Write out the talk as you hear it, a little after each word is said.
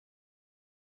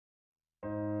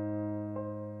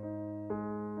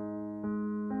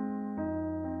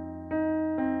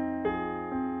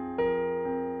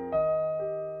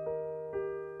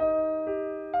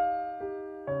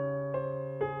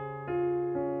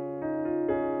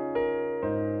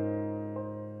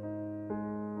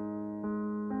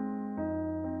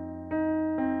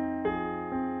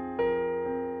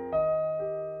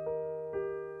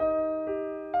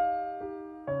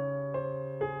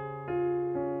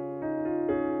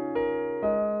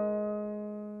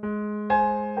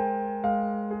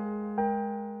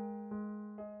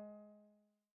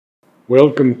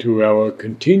Welcome to our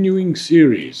continuing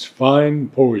series, Fine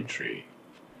Poetry.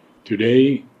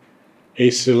 Today,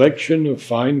 a selection of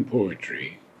fine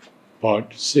poetry,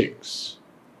 Part 6.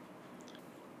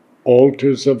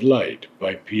 Altars of Light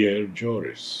by Pierre,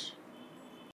 Joris.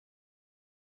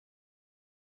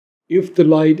 If the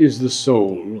light is the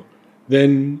soul,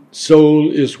 then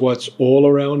soul is what's all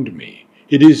around me.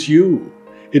 It is you.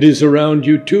 It is around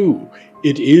you too.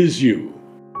 It is you.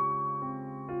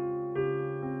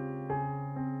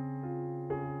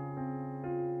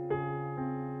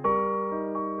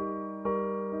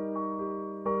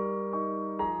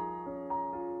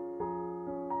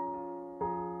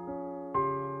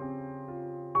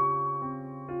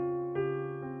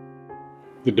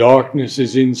 The darkness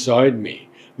is inside me,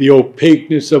 the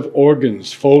opaqueness of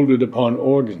organs folded upon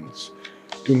organs,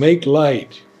 to make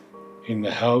light in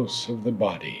the house of the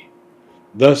body,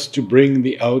 thus to bring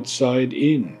the outside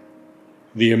in,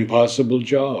 the impossible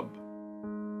job.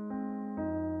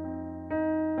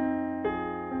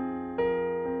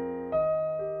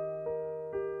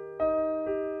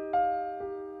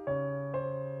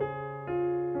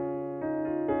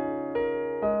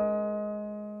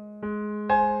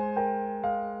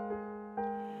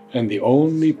 And the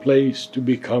only place to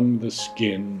become the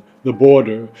skin, the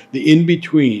border, the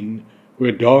in-between,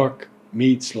 where dark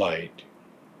meets light,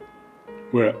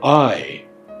 where I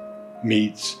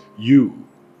meets you.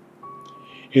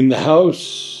 In the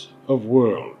house of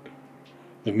world,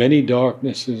 the many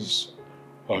darknesses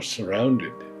are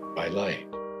surrounded by light.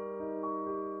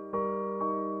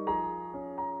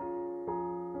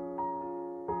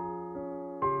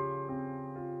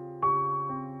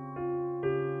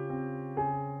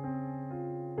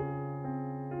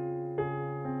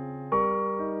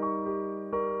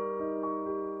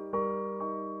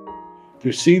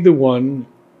 To see the one,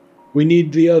 we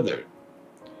need the other.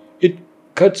 It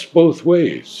cuts both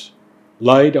ways.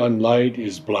 Light on light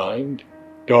is blind.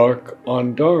 Dark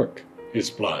on dark is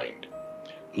blind.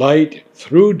 Light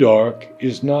through dark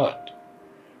is not.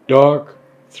 Dark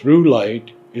through light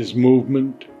is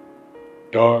movement.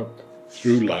 Dark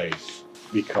through light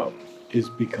is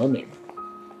becoming.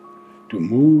 To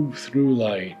move through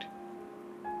light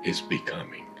is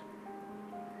becoming,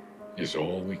 is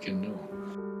all we can know.